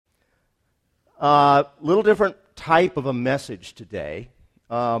Little different type of a message today.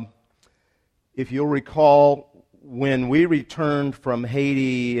 If you'll recall, when we returned from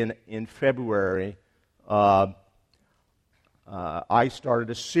Haiti in February, I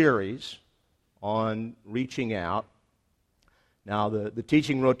started a series on reaching out. Now, the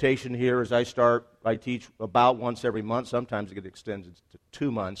teaching rotation here is I teach about once every month. Sometimes it extends to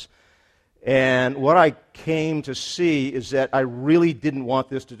 2 months. And what I came to see is that I really didn't want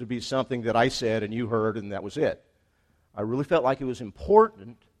this to be something that I said and you heard and that was it. I really felt like it was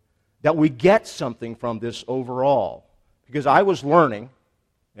important that we get something from this overall. Because I was learning,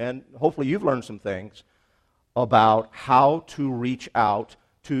 and hopefully you've learned some things, about how to reach out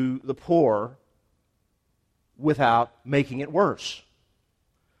to the poor without making it worse.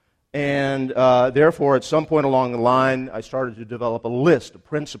 And therefore, at some point along the line, I started to develop a list of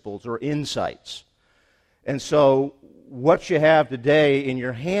principles or insights. And so what you have today in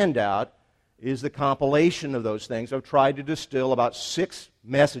your handout is the compilation of those things. I've tried to distill about 6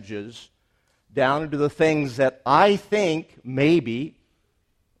 messages down into the things that I think maybe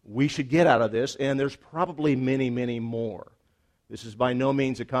we should get out of this, and there's probably many, many more. This is by no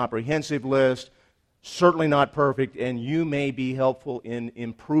means a comprehensive list. Certainly not perfect, and you may be helpful in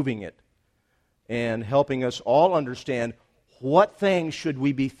improving it and helping us all understand what things should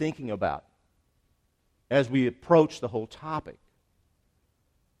we be thinking about as we approach the whole topic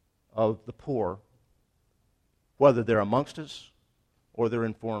of the poor, whether they're amongst us or they're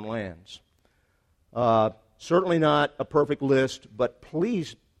in foreign lands. Certainly not a perfect list, but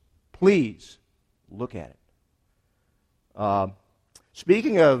please look at it.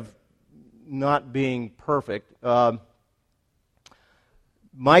 Speaking of not being perfect,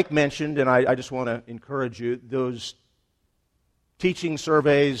 Mike mentioned, and I just want to encourage you, those teaching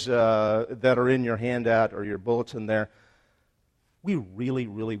surveys that are in your handout or your bulletin there. We really,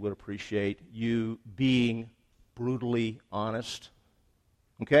 really would appreciate you being brutally honest.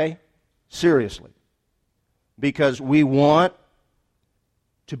 Okay? Seriously. Because we want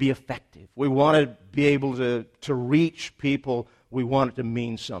to be effective. We want to be able to reach people. We want it to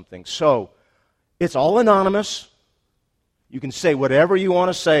mean something. So, it's all anonymous. You can say whatever you want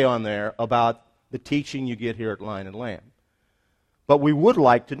to say on there about the teaching you get here at Lion and Lamb. But we would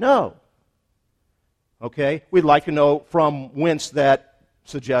like to know. Okay? We'd like to know from whence that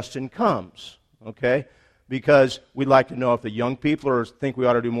suggestion comes. Okay? Because we'd like to know if the young people think we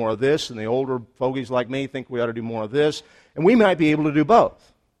ought to do more of this, and the older fogies like me think we ought to do more of this. And we might be able to do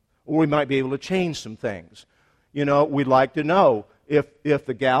both. Or we might be able to change some things. You know, we'd like to know if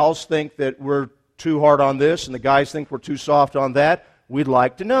the gals think that we're too hard on this and the guys think we're too soft on that. We'd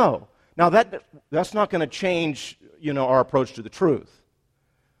like to know. Now, that's not going to change, our approach to the truth.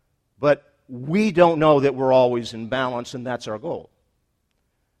 But we don't know that we're always in balance, and that's our goal.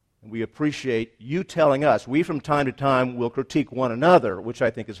 And we appreciate you telling us. We, from time to time, will critique one another, which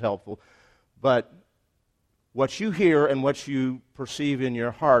I think is helpful. But what you hear and what you perceive in your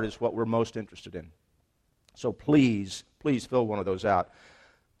heart is what we're most interested in. So please fill one of those out.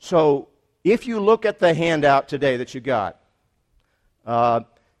 So if you look at the handout today that you got,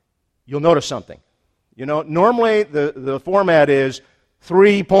 you'll notice something. Normally the format is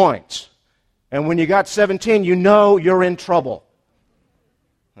 3 points. And when you got 17, you're in trouble.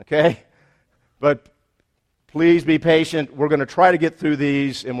 Okay? But please be patient. We're going to try to get through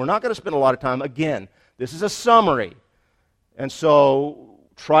these, and we're not going to spend a lot of time. Again, this is a summary. And so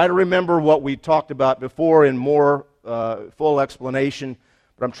try to remember what we talked about before in more full explanation.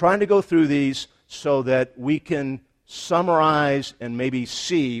 But I'm trying to go through these so that we can summarize and maybe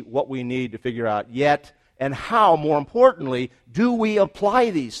see what we need to figure out yet, and how, more importantly, do we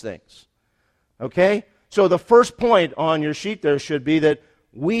apply these things. Okay? So the first point on your sheet there should be that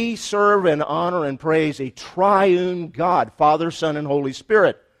we serve and honor and praise a triune God, Father, Son, and Holy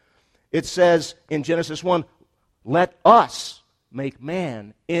Spirit. It says in Genesis 1, let us make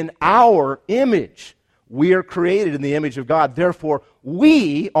man in our image. We are created in the image of God. Therefore,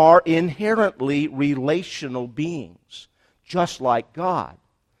 we are inherently relational beings, just like God.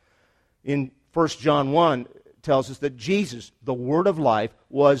 In 1 John 1, it tells us that Jesus, the Word of life,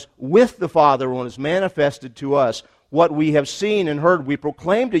 was with the Father when it was manifested to us. What we have seen and heard, we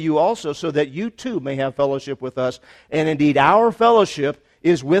proclaim to you also, so that you too may have fellowship with us. And indeed, our fellowship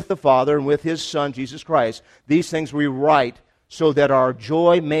is with the Father and with His Son, Jesus Christ. These things we write so that our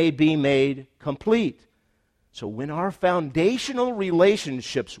joy may be made complete. So when our foundational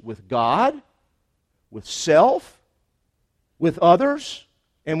relationships with God, with self, with others,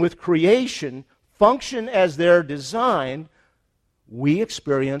 and with creation function as they're designed, we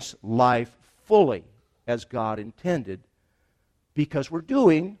experience life fully as God intended because we're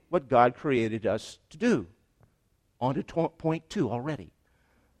doing what God created us to do. On to point 2 already.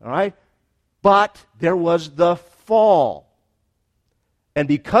 All right? But there was the fall. And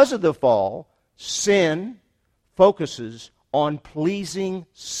because of the fall, sin focuses on pleasing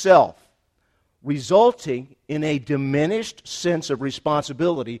self, resulting in a diminished sense of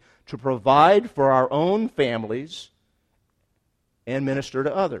responsibility to provide for our own families and minister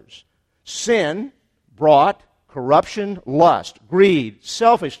to others. Sin brought corruption, lust, greed,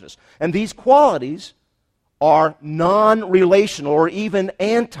 selfishness, and these qualities are non-relational or even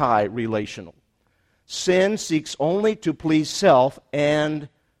anti-relational. Sin seeks only to please self and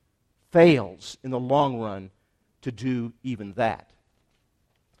fails in the long run to do even that.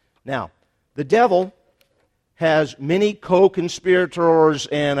 Now, the devil has many co-conspirators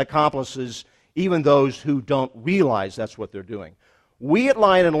and accomplices, even those who don't realize that's what they're doing. We at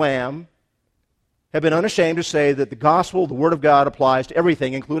Lion and Lamb have been unashamed to say that the gospel, the Word of God, applies to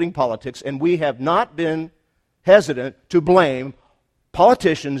everything, including politics, and we have not been hesitant to blame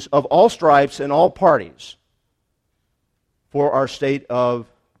politicians of all stripes and all parties for our state of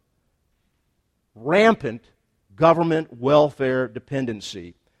rampant government welfare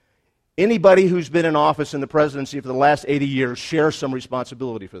dependency. Anybody who's been in office in the presidency for the last 80 years shares some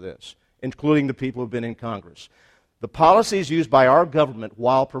responsibility for this, including the people who've been in Congress. The policies used by our government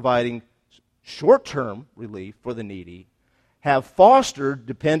while providing short-term relief for the needy have fostered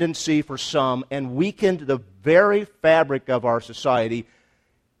dependency for some and weakened the very fabric of our society,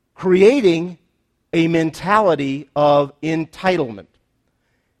 creating a mentality of entitlement.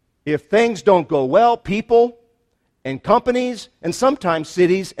 If things don't go well, people and companies and sometimes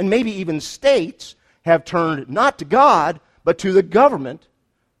cities and maybe even states have turned not to God but to the government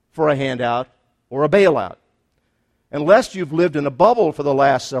for a handout or a bailout. Unless you've lived in a bubble for the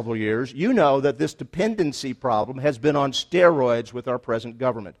last several years, you know that this dependency problem has been on steroids with our present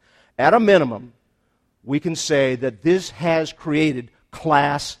government. At a minimum, we can say that this has created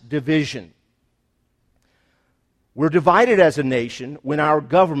class division. We're divided as a nation when our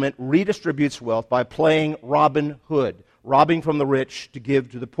government redistributes wealth by playing Robin Hood, robbing from the rich to give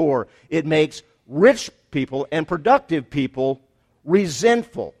to the poor. It makes rich people and productive people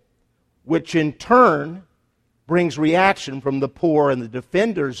resentful, which in turn brings reaction from the poor and the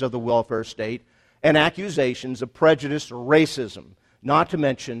defenders of the welfare state and accusations of prejudice or racism, not to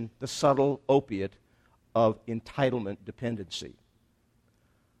mention the subtle opiate of entitlement dependency.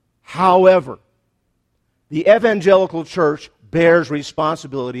 However, the evangelical church bears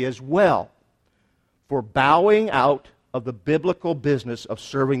responsibility as well for bowing out of the biblical business of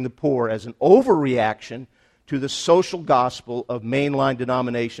serving the poor as an overreaction to the social gospel of mainline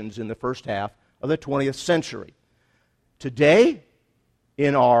denominations in the first half of the 20th century. Today,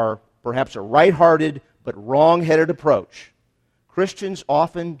 in our perhaps a right-hearted but wrong-headed approach, Christians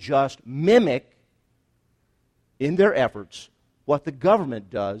often just mimic in their efforts what the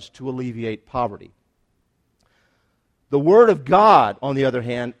government does to alleviate poverty. The Word of God, on the other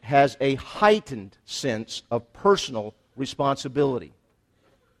hand, has a heightened sense of personal responsibility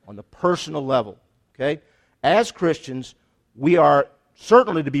on the personal level. Okay? As Christians, we are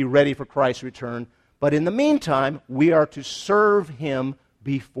certainly to be ready for Christ's return, but in the meantime, we are to serve Him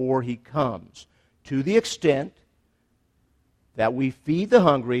before He comes, to the extent that we feed the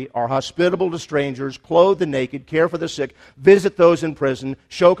hungry, are hospitable to strangers, clothe the naked, care for the sick, visit those in prison,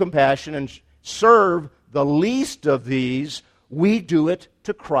 show compassion, and serve the least of these. We do it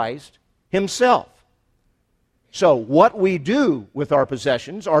to Christ Himself. So what we do with our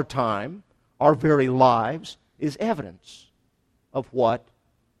possessions, our time, our very lives, is evidence of what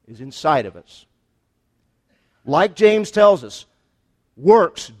is inside of us. Like James tells us,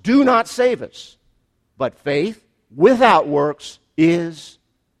 works do not save us, but faith without works is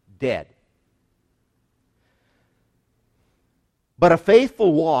dead. But a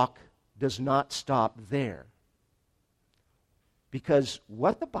faithful walk does not stop there. Because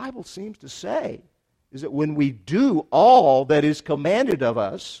what the Bible seems to say is that when we do all that is commanded of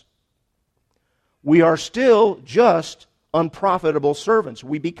us, we are still just unprofitable servants.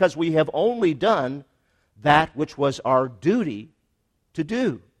 Because we have only done that which was our duty to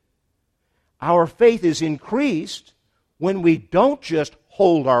do. Our faith is increased when we don't just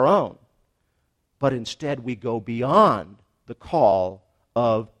hold our own, but instead we go beyond the call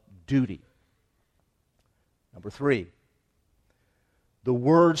of duty. Number 3, the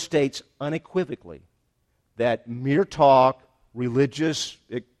Word states unequivocally that mere talk, religious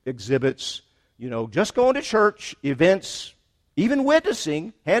exhibits, just going to church, events, even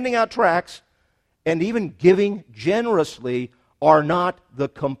witnessing, handing out tracts, and even giving generously are not the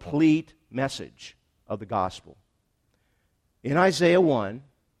complete message of the gospel. In Isaiah 1,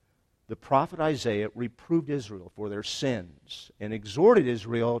 the prophet Isaiah reproved Israel for their sins and exhorted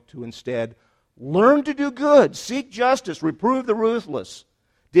Israel to instead learn to do good, seek justice, reprove the ruthless,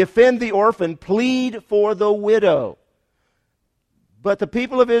 defend the orphan, plead for the widow. But the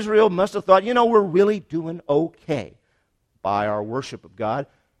people of Israel must have thought, we're really doing okay by our worship of God,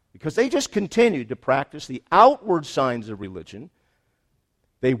 because they just continued to practice the outward signs of religion.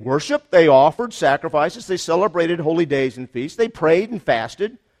 They worshiped, they offered sacrifices, they celebrated holy days and feasts, they prayed and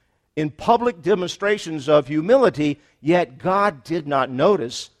fasted in public demonstrations of humility, yet God did not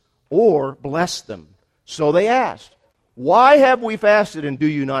notice or bless them. So they asked, why have we fasted and do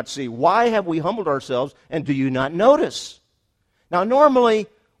you not see? Why have we humbled ourselves and do you not notice? Now, normally,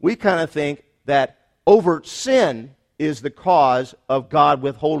 we kind of think that overt sin is the cause of God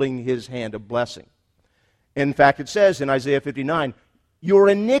withholding his hand of blessing. In fact, it says in Isaiah 59, your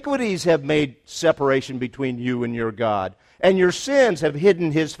iniquities have made separation between you and your God, and your sins have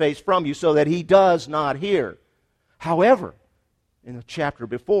hidden his face from you so that he does not hear. However, in the chapter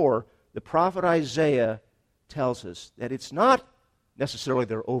before, the prophet Isaiah tells us that it's not necessarily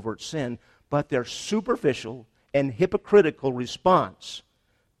their overt sin, but their superficial and hypocritical response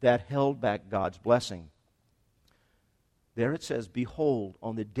that held back God's blessing. There it says, behold,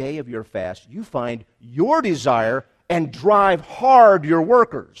 on the day of your fast, you find your desire and drive hard your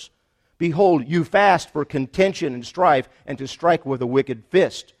workers. Behold, you fast for contention and strife and to strike with a wicked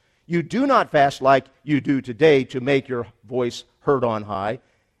fist. You do not fast like you do today to make your voice heard on high.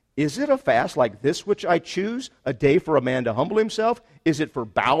 Is it a fast like this which I choose, a day for a man to humble himself? Is it for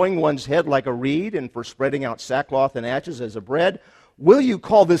bowing one's head like a reed and for spreading out sackcloth and ashes as a bread? Will you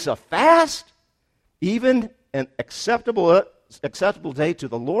call this a fast, even an acceptable day to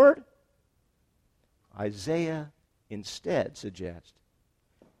the Lord? Isaiah instead suggests,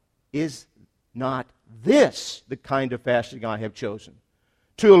 is not this the kind of fasting I have chosen?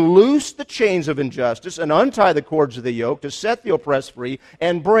 To loose the chains of injustice and untie the cords of the yoke, to set the oppressed free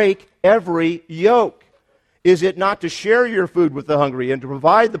and break every yoke. Is it not to share your food with the hungry and to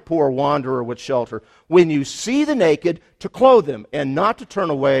provide the poor wanderer with shelter? When you see the naked, to clothe them and not to turn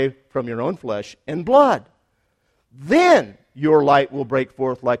away from your own flesh and blood. Then your light will break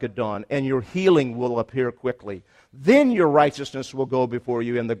forth like a dawn and your healing will appear quickly. Then your righteousness will go before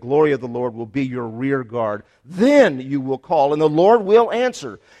you, and the glory of the Lord will be your rear guard. Then you will call, and the Lord will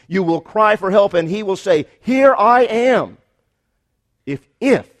answer. You will cry for help, and he will say, here I am. If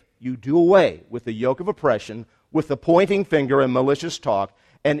you do away with the yoke of oppression, with the pointing finger and malicious talk,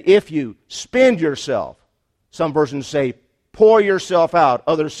 and if you spend yourself, some versions say, pour yourself out.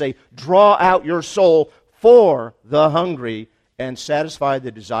 Others say, draw out your soul for the hungry, and satisfy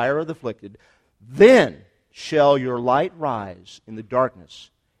the desire of the afflicted, then shall your light rise in the darkness,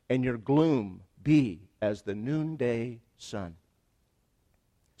 and your gloom be as the noonday sun.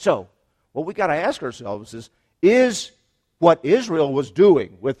 So, what we got to ask ourselves is what Israel was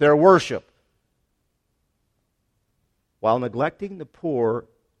doing with their worship, while neglecting the poor,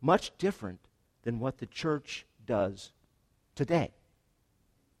 much different than what the church does today?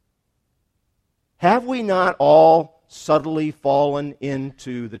 Have we not all subtly fallen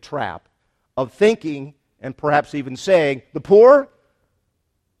into the trap of thinking and perhaps even saying, the poor?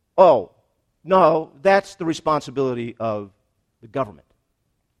 Oh, no, that's the responsibility of the government.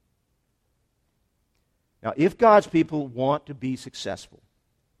 Now, if God's people want to be successful,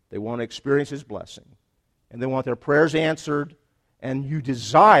 they want to experience his blessing, and they want their prayers answered, and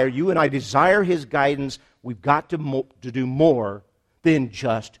you and I desire his guidance, we've got to do more than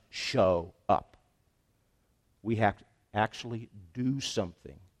just show up. We have to actually do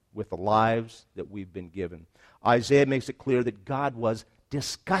something with the lives that we've been given. Isaiah makes it clear that God was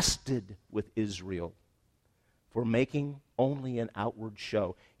disgusted with Israel for making only an outward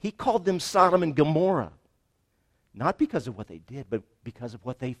show. He called them Sodom and Gomorrah, not because of what they did, but because of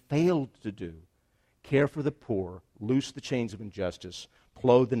what they failed to do. Care for the poor, loose the chains of injustice,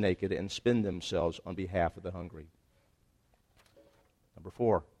 clothe the naked, and spend themselves on behalf of the hungry. Number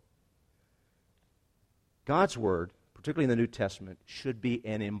 4, God's Word, particularly in the New Testament, should be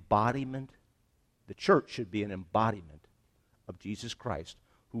an embodiment. The church should be an embodiment of Jesus Christ,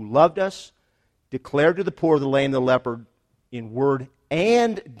 who loved us, declared to the poor, the lame, the leper, in word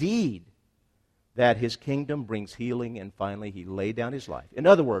and deed, that his kingdom brings healing, and finally he laid down his life. In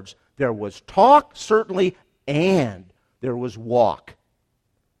other words, there was talk, certainly, and there was walk.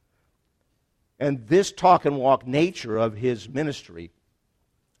 And this talk and walk nature of his ministry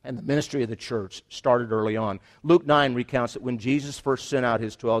and the ministry of the church started early on. Luke 9 recounts that when Jesus first sent out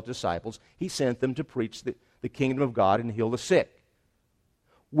his 12 disciples, he sent them to preach the kingdom of God and heal the sick.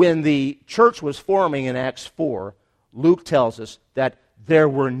 When the church was forming in Acts 4, Luke tells us that there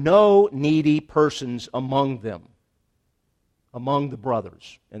were no needy persons among them, among the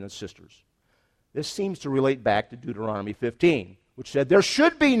brothers and the sisters. This seems to relate back to Deuteronomy 15, which said, there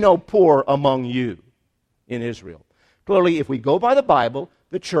should be no poor among you in Israel. Clearly, if we go by the Bible,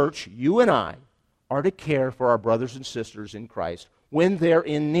 the church, you and I, are to care for our brothers and sisters in Christ when they're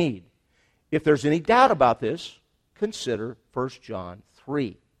in need. If there's any doubt about this, consider 1 John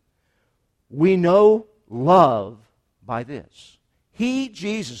 3. We know love by this. He,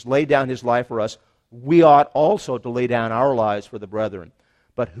 Jesus, laid down his life for us. We ought also to lay down our lives for the brethren.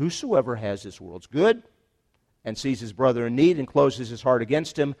 But whosoever has this world's good and sees his brother in need and closes his heart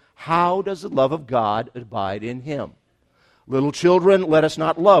against him, how does the love of God abide in him? Little children, let us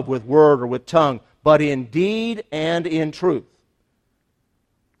not love with word or with tongue, but in deed and in truth.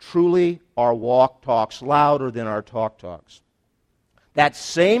 Truly, our walk talks louder than our talk talks. That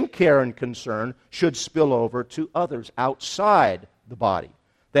same care and concern should spill over to others outside the body.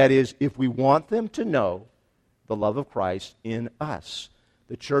 That is, if we want them to know the love of Christ in us.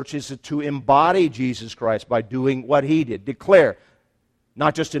 The church is to embody Jesus Christ by doing what he did. Declare,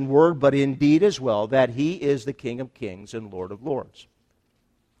 not just in word, but in deed as well, that he is the King of kings and Lord of lords.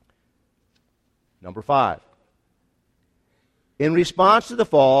 Number 5. In response to the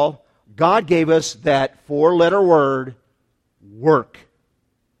fall, God gave us that 4-letter word, work,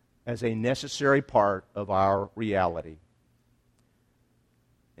 as a necessary part of our reality.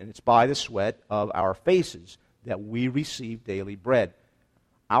 And it's by the sweat of our faces that we receive daily bread.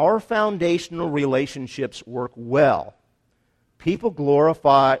 Our foundational relationships work well. People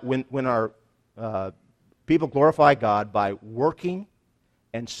glorify people glorify God by working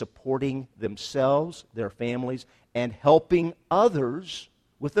and supporting themselves, their families, and helping others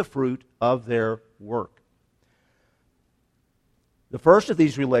with the fruit of their work. The first of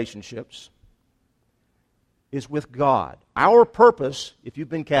these relationships is with God. Our purpose, if you've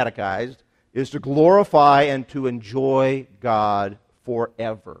been catechized, is to glorify and to enjoy God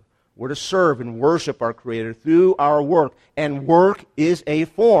forever. We're to serve and worship our Creator through our work, and work is a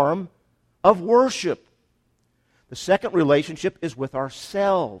form of worship. The second relationship is with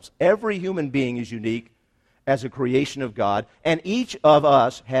ourselves. Every human being is unique as a creation of God, and each of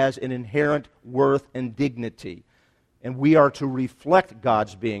us has an inherent worth and dignity. And we are to reflect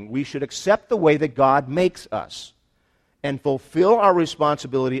God's being. We should accept the way that God makes us and fulfill our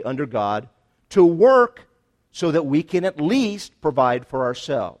responsibility under God to work so that we can at least provide for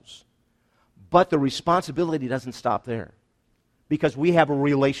ourselves. But the responsibility doesn't stop there, because we have a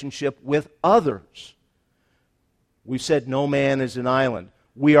relationship with others. We said no man is an island.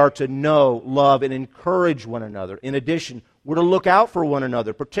 We are to know, love, and encourage one another. In addition, we're to look out for one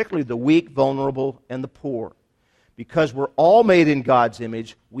another, particularly the weak, vulnerable, and the poor. Because we're all made in God's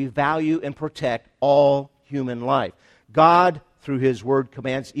image, we value and protect all human life. God, through his word,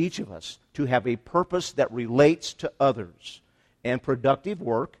 commands each of us to have a purpose that relates to others. And productive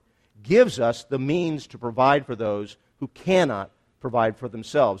work gives us the means to provide for those who cannot provide for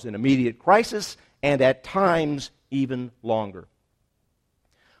themselves in immediate crisis and at times even longer.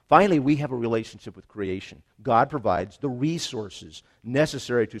 Finally, we have a relationship with creation. God provides the resources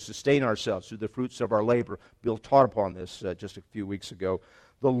necessary to sustain ourselves through the fruits of our labor. Bill taught upon this just a few weeks ago.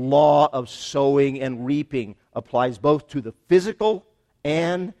 The law of sowing and reaping applies both to the physical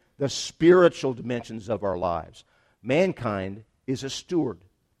and the spiritual dimensions of our lives. Mankind is a steward,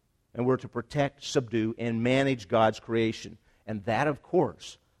 and we're to protect, subdue, and manage God's creation. And that, of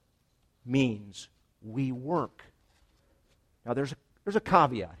course, means we work. Now, there's a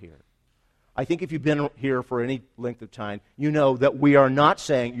caveat here. I think if you've been here for any length of time, you know that we are not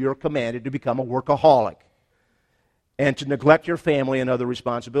saying you're commanded to become a workaholic and to neglect your family and other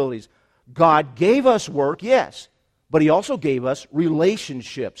responsibilities. God gave us work, yes, but he also gave us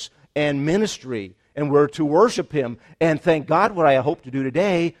relationships and ministry, and we're to worship him. And thank God, what I hope to do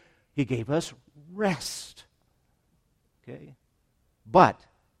today, he gave us rest. Okay? But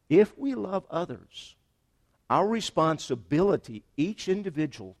if we love others, our responsibility, each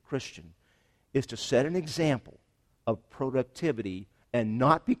individual Christian, is to set an example of productivity and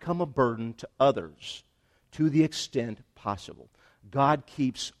not become a burden to others to the extent possible. God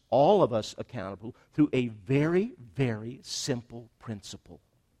keeps all of us accountable through a very, very simple principle.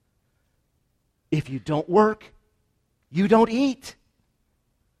 If you don't work, you don't eat.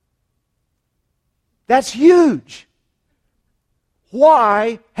 That's huge.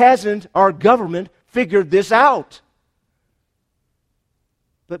 Why hasn't our government figured this out?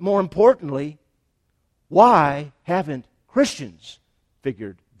 But more importantly, why haven't Christians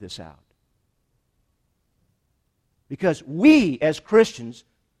figured this out? Because we, as Christians,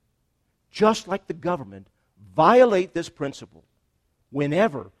 just like the government, violate this principle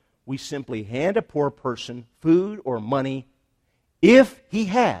whenever we simply hand a poor person food or money if he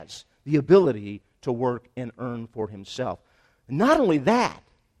has the ability to work and earn for himself. Not only that,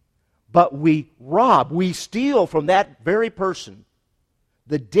 but we steal from that very person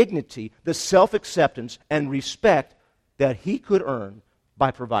the dignity, the self-acceptance, and respect that he could earn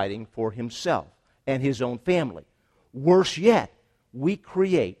by providing for himself and his own family. Worse yet, we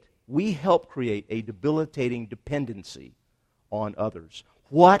help create a debilitating dependency on others.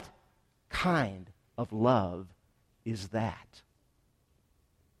 What kind of love is that?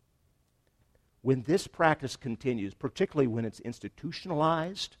 When this practice continues, particularly when it's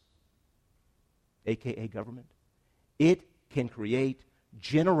institutionalized, aka government, it can create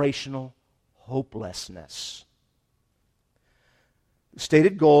generational hopelessness. The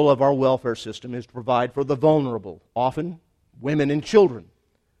stated goal of our welfare system is to provide for the vulnerable, often women and children.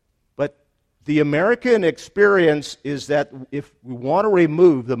 But the American experience is that if we want to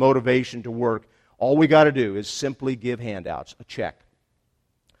remove the motivation to work, all we got to do is simply give handouts, a check.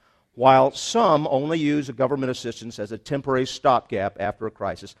 While some only use a government assistance as a temporary stopgap after a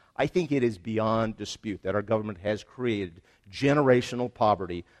crisis, I think it is beyond dispute that our government has created generational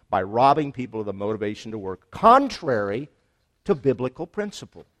poverty by robbing people of the motivation to work, contrary to biblical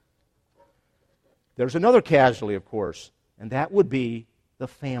principle. There's another casualty, of course, and that would be the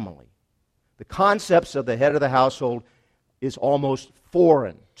family. The concepts of the head of the household is almost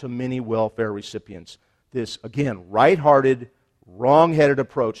foreign to many welfare recipients. This, again, right-hearted, wrong-headed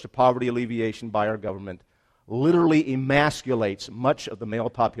approach to poverty alleviation by our government literally emasculates much of the male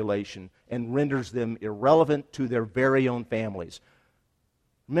population and renders them irrelevant to their very own families.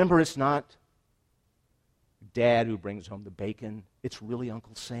 Remember, it's not Dad who brings home the bacon. It's really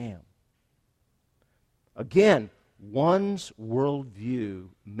Uncle Sam. Again, one's worldview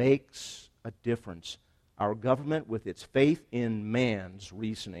makes a difference. Our government, with its faith in man's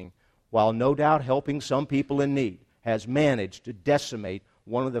reasoning, while no doubt helping some people in need, has managed to decimate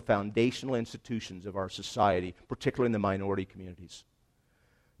one of the foundational institutions of our society, particularly in the minority communities.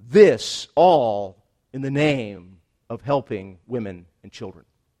 This all in the name of helping women and children.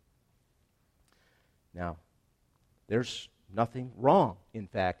 Now, there's nothing wrong. In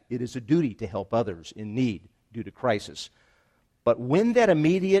fact, it is a duty to help others in need due to crisis. But when that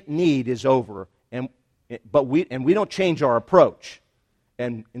immediate need is over, and we don't change our approach,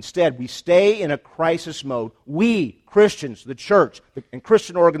 and instead we stay in a crisis mode, we, Christians, the church, and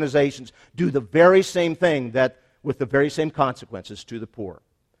Christian organizations do the very same thing with the very same consequences to the poor.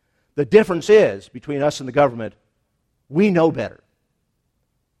 The difference is, between us and the government, we know better.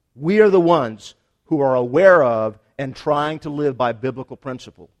 We are the ones who are aware of and trying to live by biblical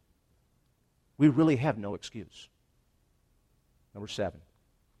principle. We really have no excuse. Number 7.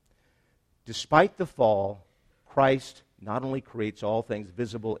 Despite the fall, Christ not only creates all things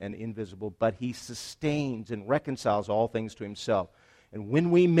visible and invisible, but He sustains and reconciles all things to Himself. And when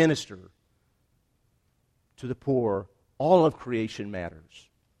we minister to the poor, all of creation matters.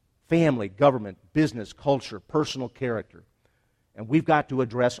 Family, government, business, culture, personal character. And we've got to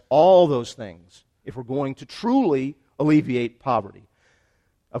address all those things if we're going to truly alleviate poverty.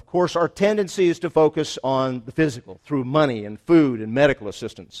 Of course, our tendency is to focus on the physical through money and food and medical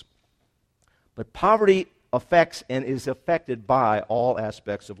assistance. But poverty affects and is affected by all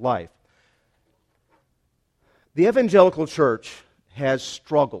aspects of life. The evangelical church has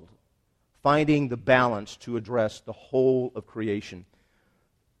struggled finding the balance to address the whole of creation.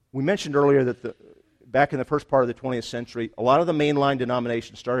 We mentioned earlier that back in the first part of the 20th century, a lot of the mainline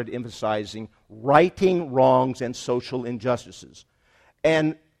denominations started emphasizing righting wrongs and social injustices.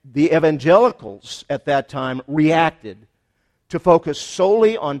 And the evangelicals at that time reacted to focus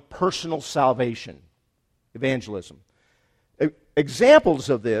solely on personal salvation, evangelism. Examples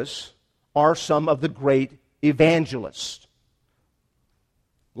of this are some of the great evangelists,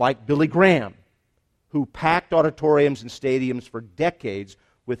 like Billy Graham, who packed auditoriums and stadiums for decades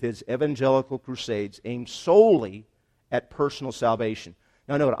with his evangelical crusades aimed solely at personal salvation.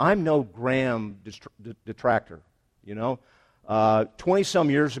 Now note, I'm no Graham detractor, 20-some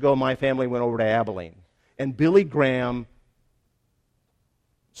years ago, my family went over to Abilene, and Billy Graham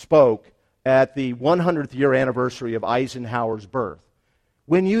spoke at the 100th year anniversary of Eisenhower's birth.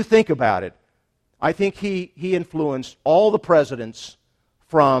 When you think about it, I think he influenced all the presidents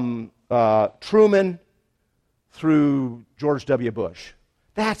from Truman through George W. Bush.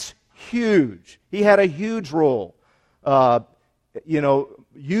 That's huge. He had a huge role,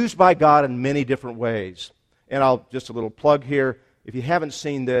 used by God in many different ways. And just a little plug here. If you haven't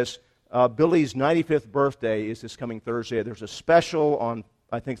seen this, Billy's 95th birthday is this coming Thursday. There's a special on,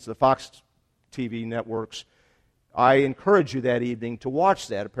 I think it's the Fox TV networks. I encourage you that evening to watch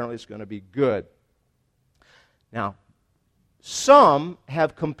that. Apparently it's going to be good. Now, some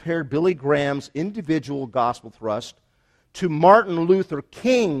have compared Billy Graham's individual gospel thrust to Martin Luther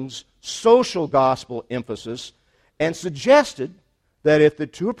King's social gospel emphasis and suggested that if the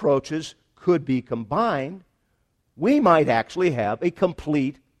two approaches could be combined, we might actually have a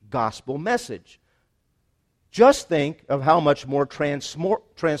complete gospel message. Just think of how much more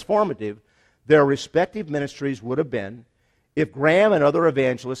transformative their respective ministries would have been if Graham and other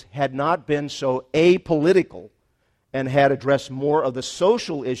evangelists had not been so apolitical and had addressed more of the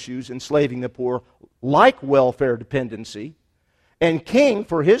social issues enslaving the poor, like welfare dependency. And King,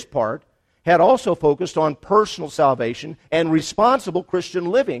 for his part, had also focused on personal salvation and responsible Christian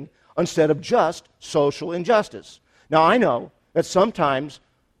living instead of just social injustice. Now, I know that sometimes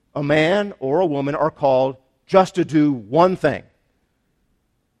a man or a woman are called just to do one thing.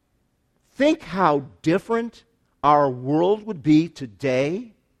 Think how different our world would be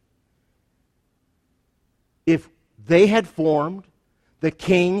today if they had formed the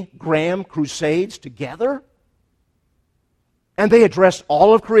King-Graham Crusades together and they addressed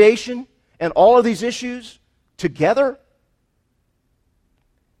all of creation and all of these issues together.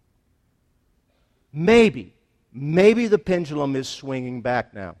 Maybe the pendulum is swinging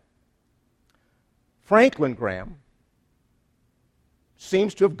back now. Franklin Graham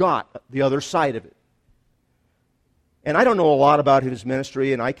seems to have got the other side of it. And I don't know a lot about his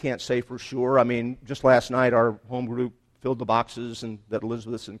ministry, and I can't say for sure. I mean, just last night our home group filled the boxes and that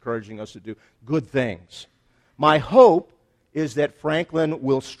Elizabeth's encouraging us to do good things. My hope is that Franklin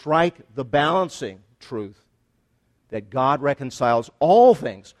will strike the balancing truth that God reconciles all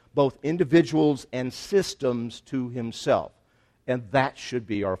things, both individuals and systems, to himself. And that should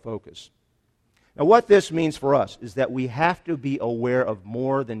be our focus. Now, what this means for us is that we have to be aware of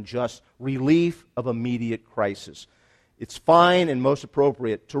more than just relief of immediate crisis. It's fine and most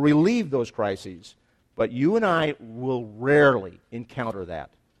appropriate to relieve those crises, but you and I will rarely encounter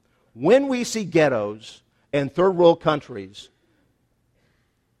that. When we see ghettos and third world countries,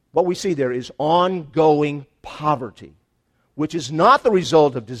 what we see there is ongoing poverty, which is not the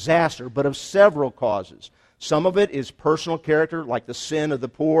result of disaster, but of several causes. Some of it is personal character, like the sin of the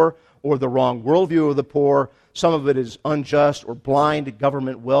poor or the wrong worldview of the poor. Some of it is unjust or blind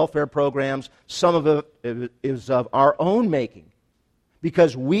government welfare programs. Some of it is of our own making,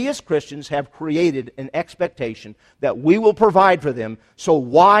 because we as Christians have created an expectation that we will provide for them, so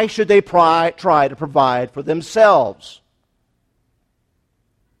why should they try to provide for themselves?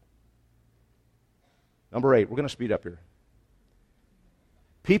 Number 8, we're going to speed up here.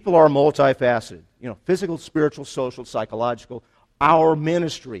 People are multifaceted. Physical, spiritual, social, psychological. Our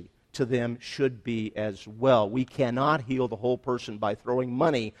ministry to them should be as well. We cannot heal the whole person by throwing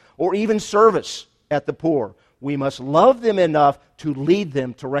money or even service at the poor. We must love them enough to lead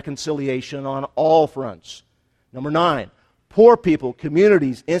them to reconciliation on all fronts. Number 9, poor people,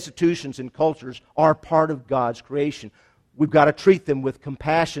 communities, institutions, and cultures are part of God's creation. We've got to treat them with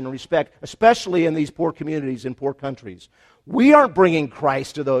compassion and respect, especially in these poor communities in poor countries. We aren't bringing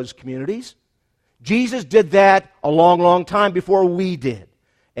Christ to those communities. Jesus did that a long, long time before we did.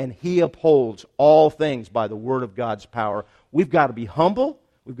 And he upholds all things by the word of God's power. We've got to be humble.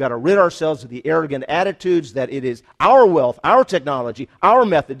 We've got to rid ourselves of the arrogant attitudes that it is our wealth, our technology, our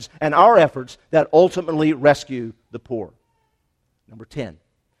methods, and our efforts that ultimately rescue the poor. Number 10,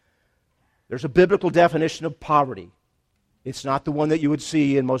 there's a biblical definition of poverty. It's not the one that you would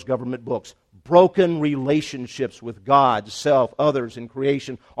see in most government books. Broken relationships with God, self, others, and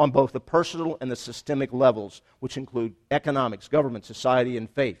creation on both the personal and the systemic levels, which include economics, government, society, and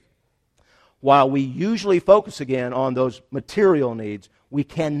faith. While we usually focus again on those material needs, we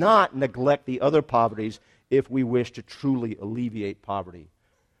cannot neglect the other poverties if we wish to truly alleviate poverty.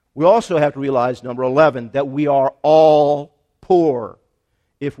 We also have to realize, number 11, that we are all poor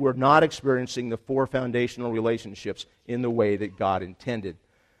if we're not experiencing the 4 foundational relationships in the way that God intended.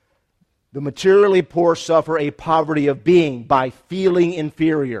 The materially poor suffer a poverty of being by feeling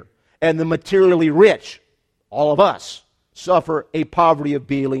inferior, and the materially rich, all of us, suffer a poverty of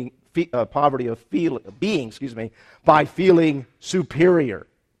being, by feeling superior.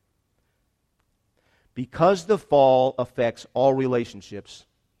 Because the fall affects all relationships,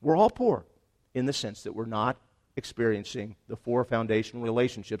 we're all poor in the sense that we're not experiencing the 4 foundational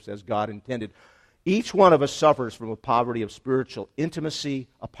relationships as God intended. Each one of us suffers from a poverty of spiritual intimacy,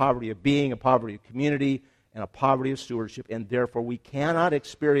 a poverty of being, a poverty of community, and a poverty of stewardship, and therefore we cannot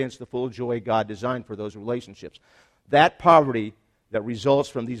experience the full joy God designed for those relationships. That poverty that results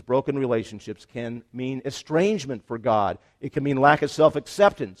from these broken relationships can mean estrangement for God. It can mean lack of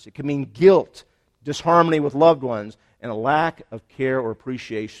self-acceptance. It can mean guilt, disharmony with loved ones, and a lack of care or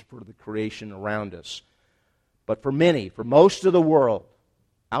appreciation for the creation around us. But for many, for most of the world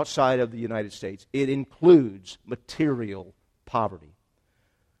outside of the United States, it includes material poverty.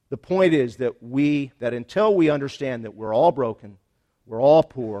 The point is that until we understand that we're all broken, we're all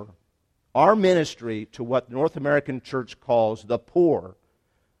poor, our ministry to what the North American church calls the poor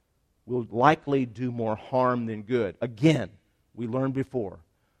will likely do more harm than good. Again, we learned before,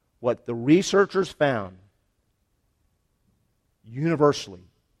 what the researchers found universally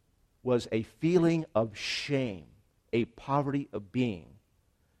was a feeling of shame, a poverty of being,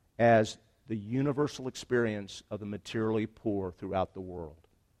 as the universal experience of the materially poor throughout the world.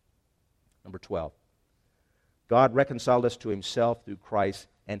 Number 12, God reconciled us to himself through Christ,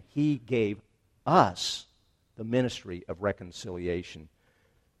 and he gave us the ministry of reconciliation.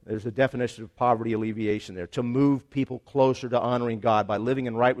 There's a definition of poverty alleviation there, to move people closer to honoring God by living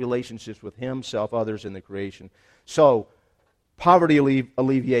in right relationships with himself, others, and the creation. So, poverty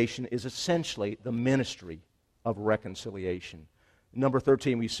alleviation is essentially the ministry of reconciliation. Number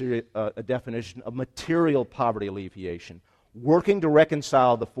 13, we see a definition of material poverty alleviation, working to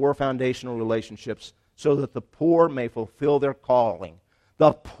reconcile the four foundational relationships so that the poor may fulfill their calling.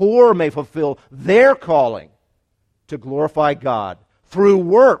 The poor may fulfill their calling to glorify God through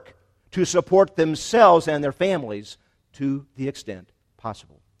work to support themselves and their families to the extent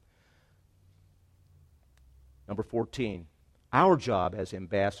possible. Number 14, our job as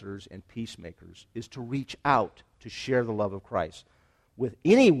ambassadors and peacemakers is to reach out to share the love of Christ with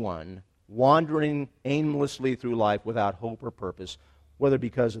anyone wandering aimlessly through life without hope or purpose, whether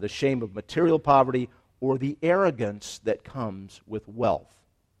because of the shame of material poverty or the arrogance that comes with wealth.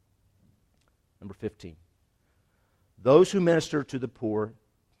 Number 15. Those who minister to the poor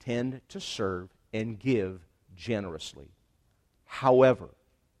tend to serve and give generously. However,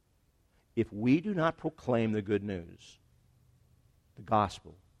 if we do not proclaim the good news, the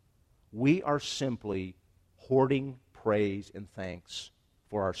gospel, we are simply hoarding praise and thanks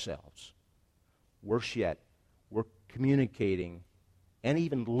for ourselves. Worse yet, we're communicating and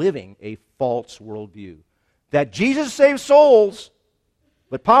even living a false worldview. That Jesus saves souls,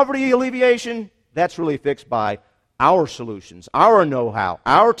 but poverty alleviation, that's really fixed by our solutions, our know-how,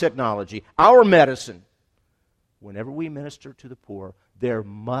 our technology, our medicine. Whenever we minister to the poor, there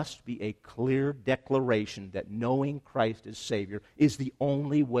must be a clear declaration that knowing Christ as Savior is the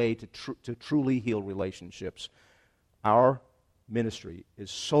only way to truly heal relationships. Our ministry is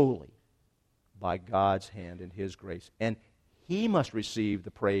solely by God's hand and his grace. And he must receive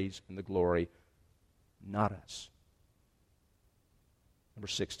the praise and the glory, not us. Number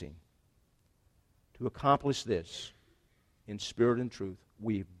 16. To accomplish this in spirit and truth,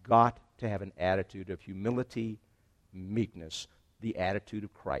 we've got to have an attitude of humility, meekness, the attitude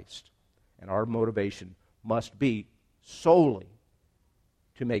of Christ. And our motivation must be solely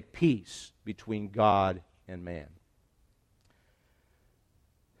to make peace between God and man.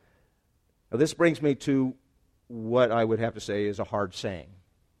 Now, this brings me to what I would have to say is a hard saying.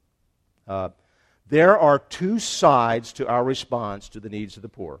 There are two sides to our response to the needs of the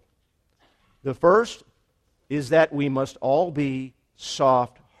poor. The first is that we must all be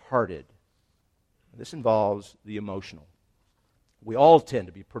soft-hearted. This involves the emotional. We all tend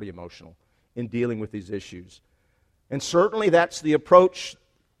to be pretty emotional in dealing with these issues. And certainly that's the approach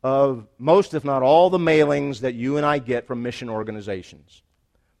of most, if not all, the mailings that you and I get from mission organizations.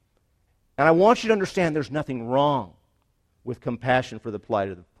 And I want you to understand there's nothing wrong with compassion for the plight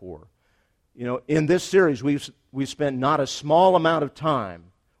of the poor. You know, in this series, we've spent not a small amount of time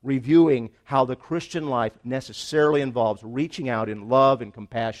reviewing how the Christian life necessarily involves reaching out in love and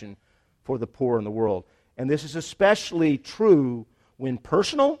compassion for the poor in the world. And this is especially true when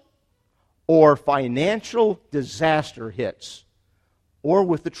personal or financial disaster hits, or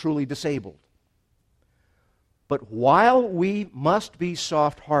with the truly disabled. But while we must be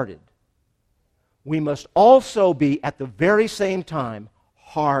soft-hearted, we must also be, at the very same time,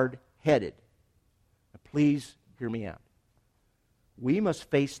 hard-headed. Now, please hear me out. We must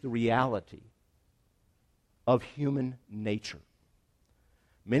face the reality of human nature.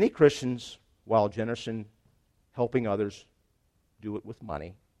 Many Christians, while generous in helping others, do it with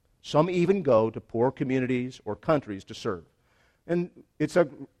money. Some even go to poor communities or countries to serve. And it's a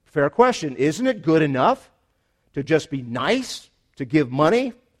fair question. Isn't it good enough to just be nice, to give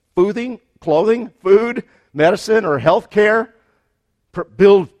money, clothing, food, medicine, or health care,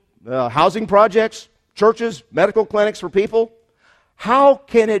 build housing projects, churches, medical clinics for people? How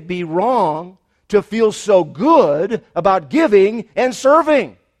can it be wrong to feel so good about giving and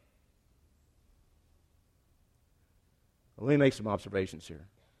serving? Let me make some observations here.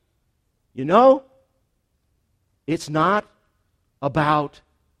 You know, it's not about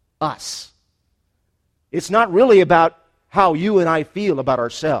us. It's not really about how you and I feel about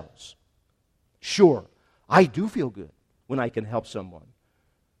ourselves. Sure, I do feel good when I can help someone.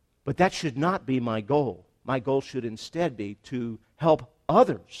 But that should not be my goal. My goal should instead be to help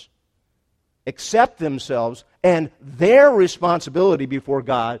others accept themselves and their responsibility before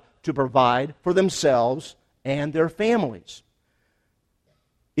God to provide for themselves and their families.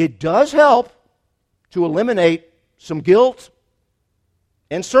 It does help to eliminate some guilt,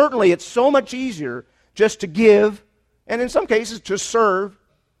 and certainly it's so much easier just to give, and in some cases to serve,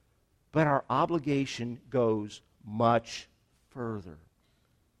 but our obligation goes much further.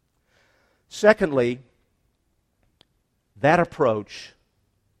 Secondly, that approach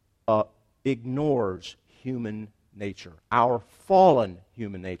ignores human nature, our fallen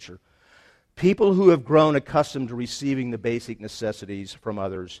human nature. People who have grown accustomed to receiving the basic necessities from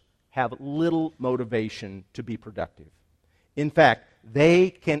others have little motivation to be productive. In fact,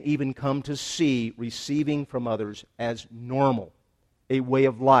 they can even come to see receiving from others as normal, a way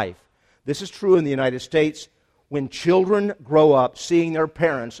of life. This is true in the United States. When children grow up seeing their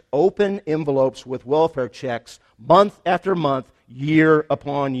parents open envelopes with welfare checks month after month, year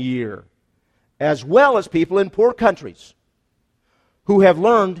upon year, as well as people in poor countries who have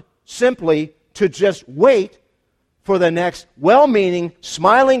learned simply to just wait for the next well-meaning,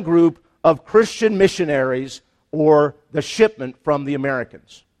 smiling group of Christian missionaries or the shipment from the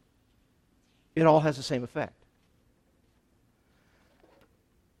Americans. It all has the same effect.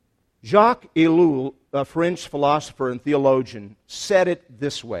 Jacques Ellul, a French philosopher and theologian, said it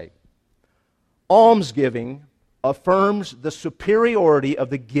this way: almsgiving affirms the superiority of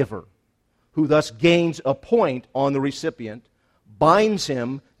the giver, who thus gains a point on the recipient, binds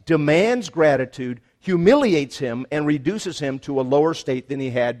him, demands gratitude, humiliates him, and reduces him to a lower state than he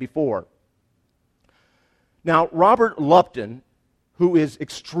had before. Now, Robert Lupton, who is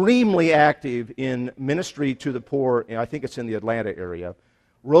extremely active in ministry to the poor, I think it's in the Atlanta area,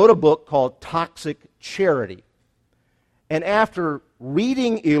 wrote a book called Toxic Charity. And after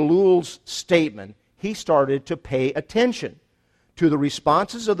reading Ellul's statement, he started to pay attention to the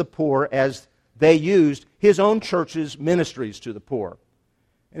responses of the poor as they used his own church's ministries to the poor.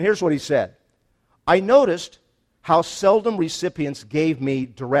 And here's what he said: I noticed how seldom recipients gave me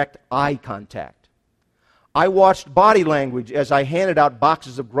direct eye contact. I watched body language as I handed out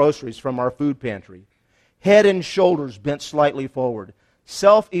boxes of groceries from our food pantry. Head and shoulders bent slightly forward.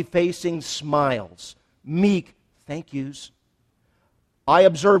 Self-effacing smiles. Meek thank yous. I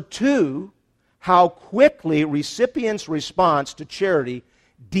observed, too, how quickly recipients' response to charity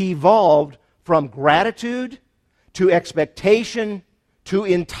devolved from gratitude to expectation to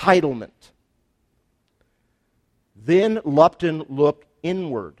entitlement. Then Lupton looked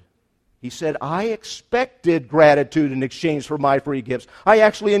inward. He said, I expected gratitude in exchange for my free gifts. I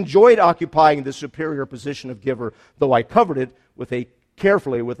actually enjoyed occupying the superior position of giver, though I covered it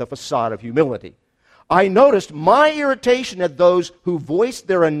carefully with a facade of humility. I noticed my irritation at those who voiced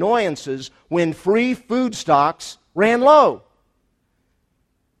their annoyances when free food stocks ran low.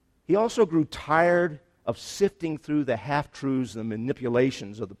 He also grew tired of sifting through the half-truths and the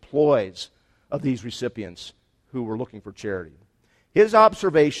manipulations of the ploys of these recipients who were looking for charity. His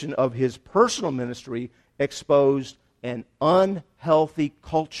observation of his personal ministry exposed an unhealthy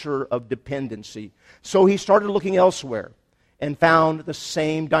culture of dependency. So he started looking elsewhere and found the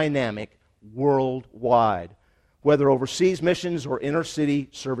same dynamic worldwide, whether overseas missions or inner-city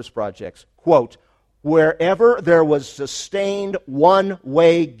service projects. Quote, wherever there was sustained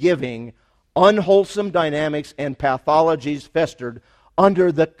one-way giving, unwholesome dynamics and pathologies festered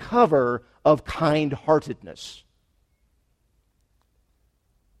under the cover of kind-heartedness.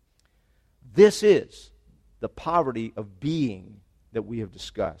 This is the poverty of being that we have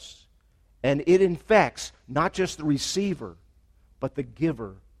discussed. And it infects not just the receiver, but the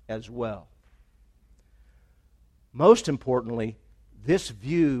giver as well. Most importantly, this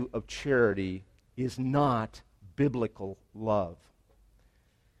view of charity is not biblical love.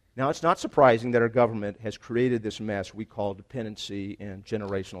 Now, it's not surprising that our government has created this mess we call dependency and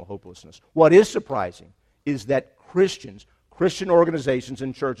generational hopelessness. What is surprising is that Christian organizations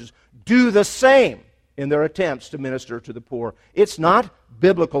and churches do the same in their attempts to minister to the poor. It's not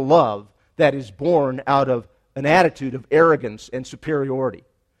biblical love that is born out of an attitude of arrogance and superiority.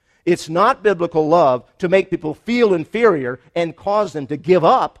 It's not biblical love to make people feel inferior and cause them to give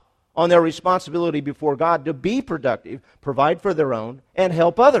up on their responsibility before God to be productive, provide for their own, and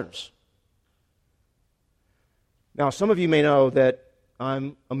help others. Now, some of you may know that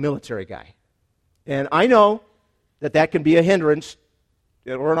I'm a military guy. And I know that that can be a hindrance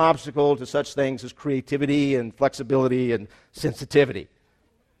or an obstacle to such things as creativity and flexibility and sensitivity.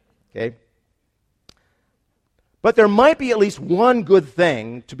 Okay? But there might be at least one good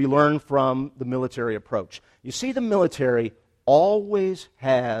thing to be learned from the military approach. You see, the military always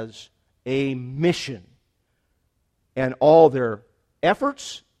has a mission, and all their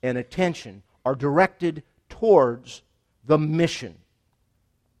efforts and attention are directed towards the mission.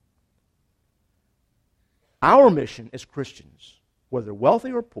 Our mission as Christians, whether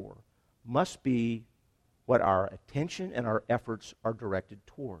wealthy or poor, must be what our attention and our efforts are directed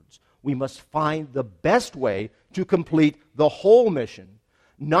towards. We must find the best way to complete the whole mission,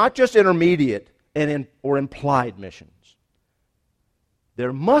 not just intermediate or implied missions.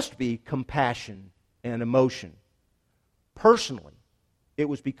 There must be compassion and emotion. Personally, it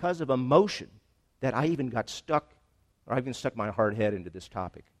was because of emotion that I even stuck my hard head into this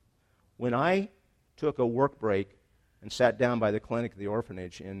topic. When I took a work break and sat down by the clinic of the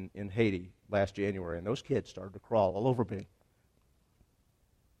orphanage in Haiti last January, and those kids started to crawl all over me,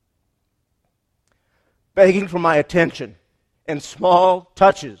 begging for my attention and small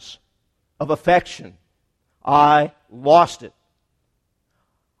touches of affection, I lost it.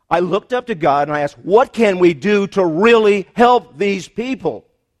 I looked up to God and I asked, what can we do to really help these people?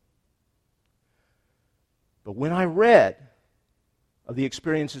 But when I read of the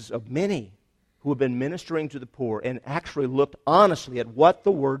experiences of many who have been ministering to the poor and actually looked honestly at what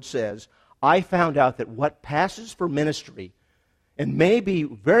the Word says, I found out that what passes for ministry and may be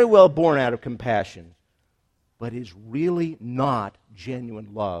very well born out of compassion, but is really not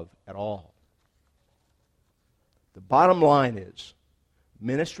genuine love at all. The bottom line is,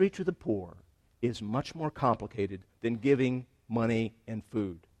 ministry to the poor is much more complicated than giving money and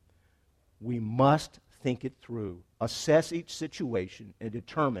food. We must think it through, assess each situation, and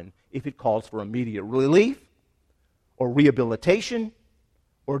determine if it calls for immediate relief or rehabilitation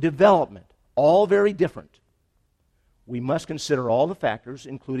or development. All very different. We must consider all the factors,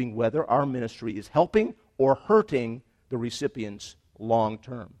 including whether our ministry is helping or hurting the recipients long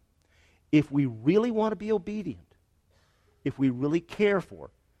term. If we really want to be obedient, if we really care for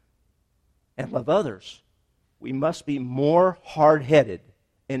and love others, we must be more hard-headed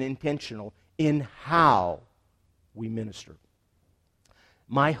and intentional in how we minister.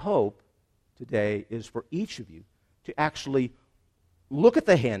 My hope today is for each of you to actually look at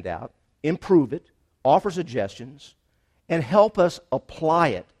the handout, improve it, offer suggestions, and help us apply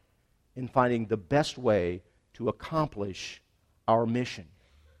it in finding the best way to accomplish our mission,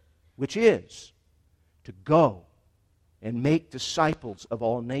 which is to go and make disciples of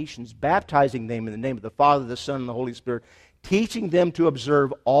all nations, baptizing them in the name of the Father, the Son, and the Holy Spirit, teaching them to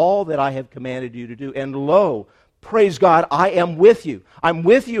observe all that I have commanded you to do. And lo, praise God, I am with you. I'm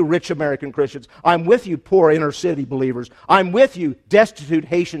with you, rich American Christians. I'm with you, poor inner city believers. I'm with you, destitute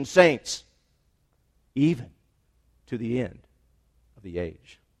Haitian saints, even to the end of the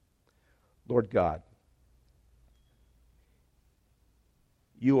age. Lord God,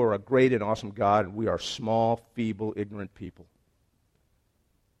 you are a great and awesome God, and we are small, feeble, ignorant people.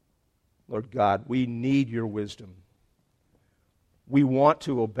 Lord God, we need your wisdom. We want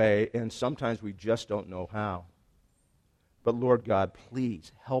to obey, and sometimes we just don't know how. But Lord God,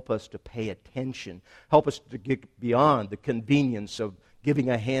 please help us to pay attention. Help us to get beyond the convenience of giving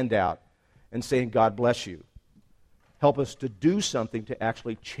a handout and saying, God bless you. Help us to do something to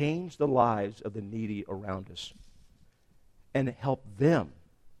actually change the lives of the needy around us. And help them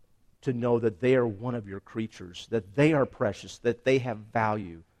to know that they are one of your creatures, that they are precious, that they have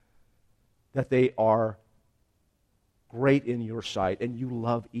value, that they are great in your sight, and you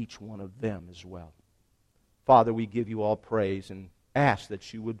love each one of them as well. Father, we give you all praise and ask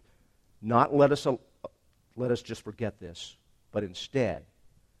that you would not let us just forget this, but instead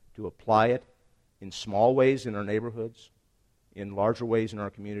to apply it in small ways in our neighborhoods, in larger ways in our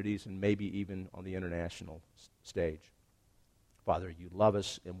communities, and maybe even on the international stage. Father, you love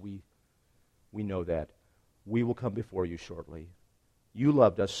us, and we know that. We will come before you shortly. You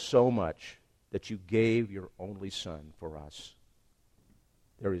loved us so much that you gave your only Son for us.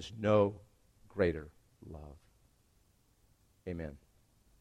 There is no greater love. Amen.